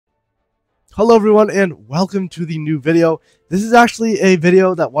Hello everyone and welcome to the new video. This is actually a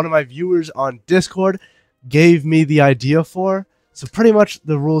video that one of my viewers on Discord gave me the idea for. So pretty much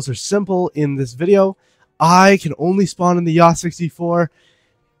the rules are simple in this video. I can only spawn in the YAH-64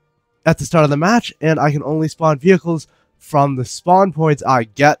 at the start of the match, and I can only spawn vehicles from the spawn points I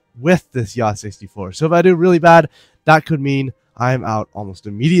get with this YAH-64. So if I do really bad, that could mean I'm out almost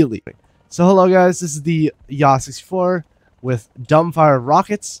immediately. So hello guys, this is the YAH-64 with dumbfire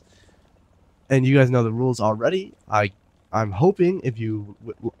rockets. And you guys know the rules already. I'm hoping if you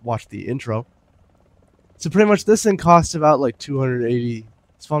watch the intro. So pretty much this thing costs about like 280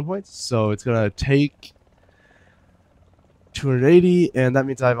 spawn points. So it's going to take 280, and that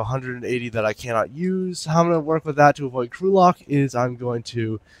means I have 180 that I cannot use. How I'm going to work with that to avoid crew lock is I'm going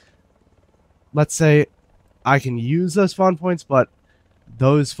to, let's say I can use those spawn points, but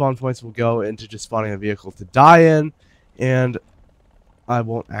those spawn points will go into just spawning a vehicle to die in, and I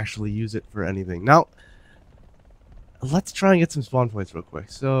won't actually use it for anything. Now, let's try and get some spawn points real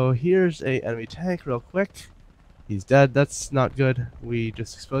quick. So here's a enemy tank real quick. He's dead. That's not good. We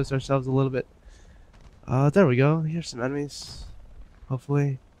just exposed ourselves a little bit. There we go. Here's some enemies.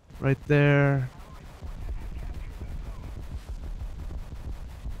 Hopefully. Right there.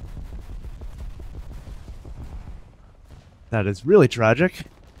 That is really tragic.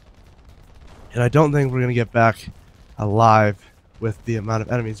 And I don't think we're going to get back alive with the amount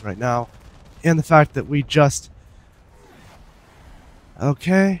of enemies right now, and the fact that we just...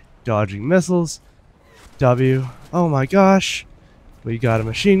 Okay, dodging missiles. W. Oh my gosh. We got a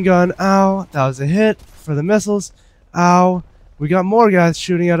machine gun. Ow. That was a hit for the missiles. Ow. We got more guys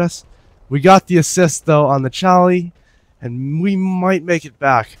shooting at us. We got the assist, though, on the Charlie, and we might make it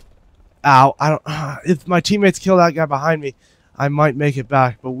back. Ow. I don't... If my teammates kill that guy behind me, I might make it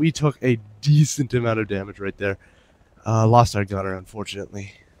back, but we took a decent amount of damage right there. Lost our gunner,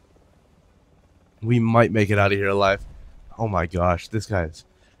 unfortunately. We might make it out of here alive. Oh my gosh, this guy's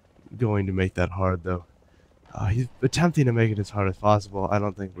going to make that hard, though. He's attempting to make it as hard as possible. I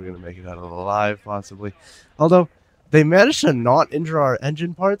don't think we're going to make it out alive, possibly. Although, they managed to not injure our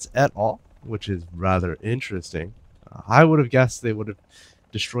engine parts at all, which is rather interesting. I would have guessed they would have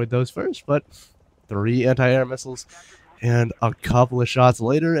destroyed those first, but 3 anti-air missiles and a couple of shots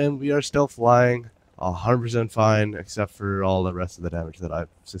later, and we are still flying 100% fine, except for all the rest of the damage that I've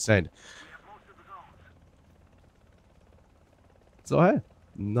sustained. So hey,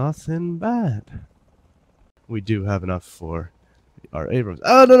 nothing bad. We do have enough for our Abrams.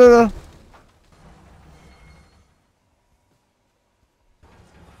 Oh, no.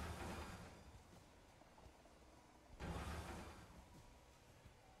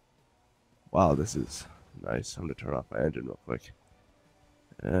 Wow, this is nice. I'm going to turn off my engine real quick.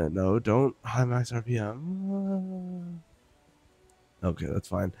 No, don't high max RPM. Okay, that's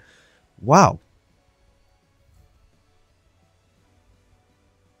fine. Wow.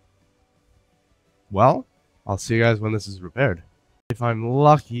 Well, I'll see you guys when this is repaired. If I'm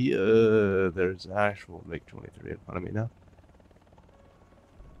lucky, there's an actual MiG-23 in front of me now.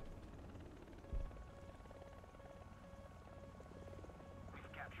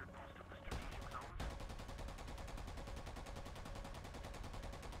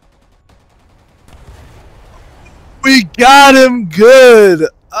 We got him good!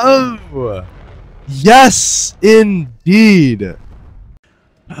 Oh! Yes, indeed!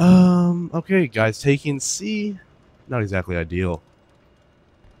 Okay, guys, taking C. Not exactly ideal.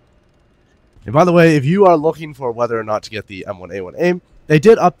 And by the way, if you are looking for whether or not to get the M1A1 AIM, they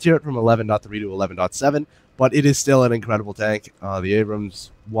did up-tier it from 11.3 to 11.7, but it is still an incredible tank. The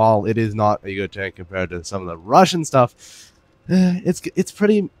Abrams, while it is not a good tank compared to some of the Russian stuff, it's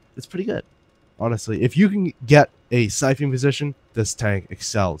pretty good. Honestly, if you can get a sniping position, this tank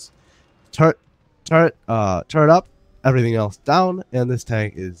excels. Turret up, everything else down, and this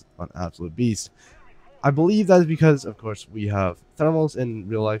tank is an absolute beast. I believe that is because, of course, we have thermals in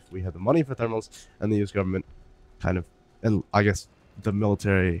real life, we have the money for thermals, and the US government kind of, and I guess the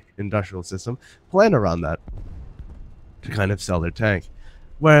military industrial system, plan around that to kind of sell their tank.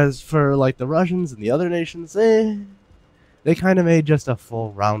 Whereas for, like, the Russians and the other nations, they kind of made just a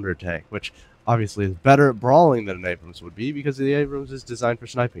full rounder tank, which obviously is better at brawling than an Abrams would be, because the Abrams is designed for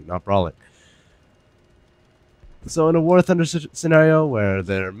sniping, not brawling. So in a War Thunder scenario where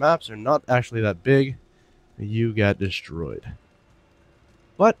their maps are not actually that big, you get destroyed.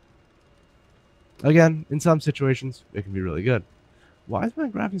 But, again, in some situations, it can be really good. Why is my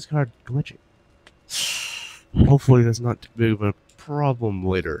graphics card glitching? Hopefully that's not too big of a problem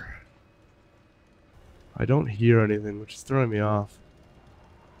later. I don't hear anything, which is throwing me off.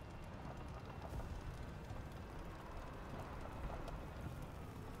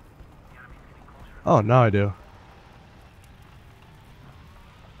 Oh, now I do.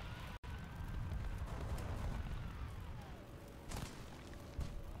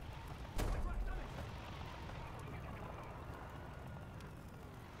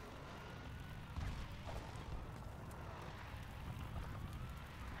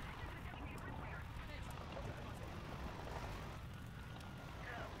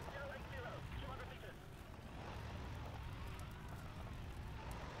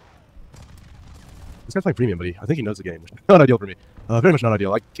 This guy's playing premium, but I think he knows the game. Not ideal for me. Very much not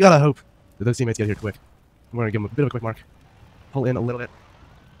ideal. I gotta hope that those teammates get here quick. I'm gonna give him a bit of a quick mark. Pull in a little bit.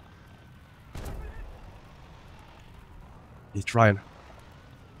 He's trying.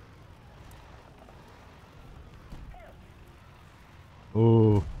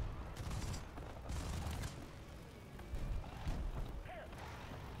 Oh.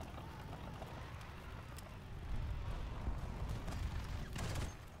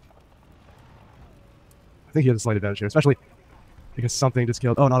 I think he has a slight advantage here, especially because something just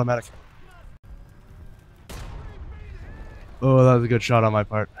killed. Oh, an automatic. Oh, that was a good shot on my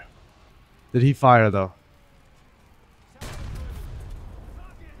part. Did he fire, though?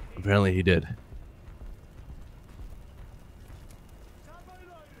 Apparently he did.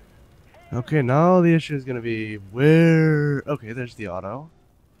 Okay, now the issue is going to be where... Okay, there's the auto.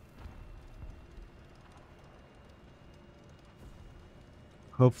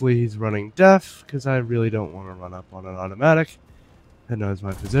 Hopefully he's running def, because I really don't want to run up on an automatic. That knows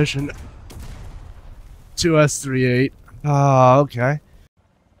my position. 2S38. Ah, okay.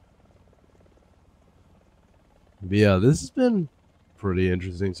 But yeah, this has been pretty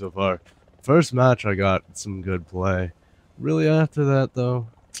interesting so far. First match, I got some good play. Really after that, though,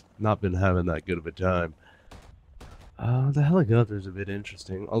 not been having that good of a time. The helicopter's a bit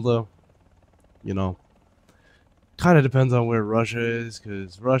interesting, although, you know, kind of depends on where Russia is,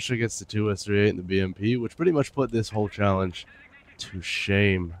 because Russia gets the 2S38 and the BMP, which pretty much put this whole challenge to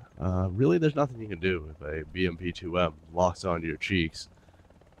shame. Really, there's nothing you can do if a BMP-2M locks onto your cheeks,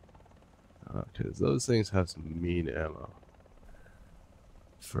 because those things have some mean ammo,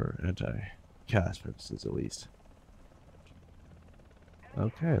 for anti-cast purposes at least.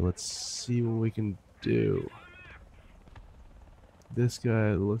 Okay, let's see what we can do. This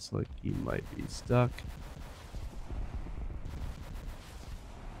guy looks like he might be stuck.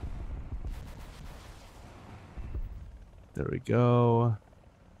 There we go.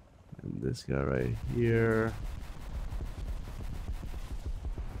 And this guy right here.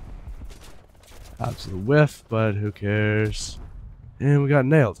 Absolute whiff, but who cares? And we got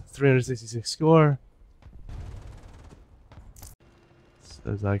nailed. 366 score.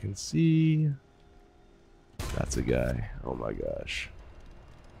 As I can see, that's a guy. Oh my gosh.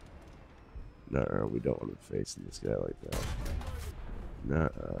 No, we don't want to face this guy like that.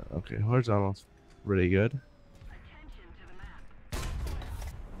 No, okay, horizontal's pretty good.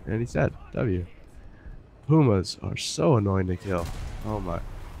 And he's dead. W. Pumas are so annoying to kill. Oh my.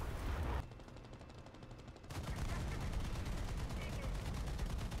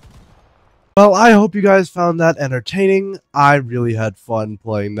 Well, I hope you guys found that entertaining. I really had fun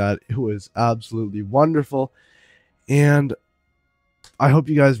playing that. It was absolutely wonderful. And I hope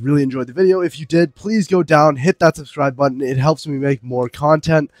you guys really enjoyed the video. If you did, please go down, hit that subscribe button. It helps me make more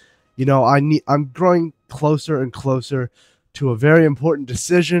content. You know, I'm growing closer and closer to a very important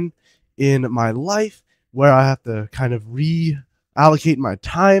decision in my life where I have to kind of reallocate my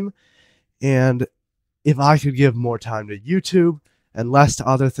time. And if I could give more time to YouTube and less to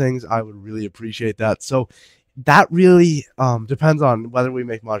other things, I would really appreciate that. So that really depends on whether we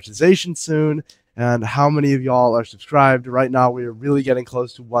make monetization soon and how many of y'all are subscribed. Right now, we are really getting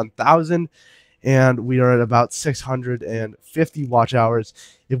close to 1,000, and we are at about 650 watch hours.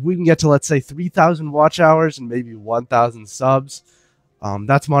 If we can get to, let's say, 3,000 watch hours and maybe 1,000 subs,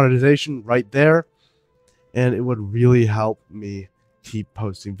 that's monetization right there, and it would really help me keep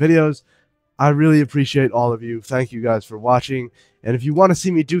posting videos. I really appreciate all of you. Thank you guys for watching. And if you want to see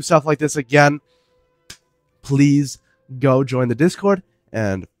me do stuff like this again, please go join the Discord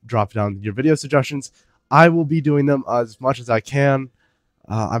and drop down your video suggestions. I will be doing them as much as I can.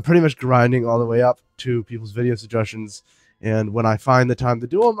 I'm pretty much grinding all the way up to people's video suggestions. And when I find the time to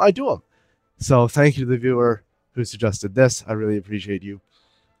do them, I do them. So thank you to the viewer who suggested this. I really appreciate you.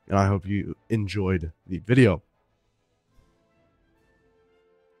 And I hope you enjoyed the video.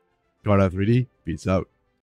 God 3D, peace out.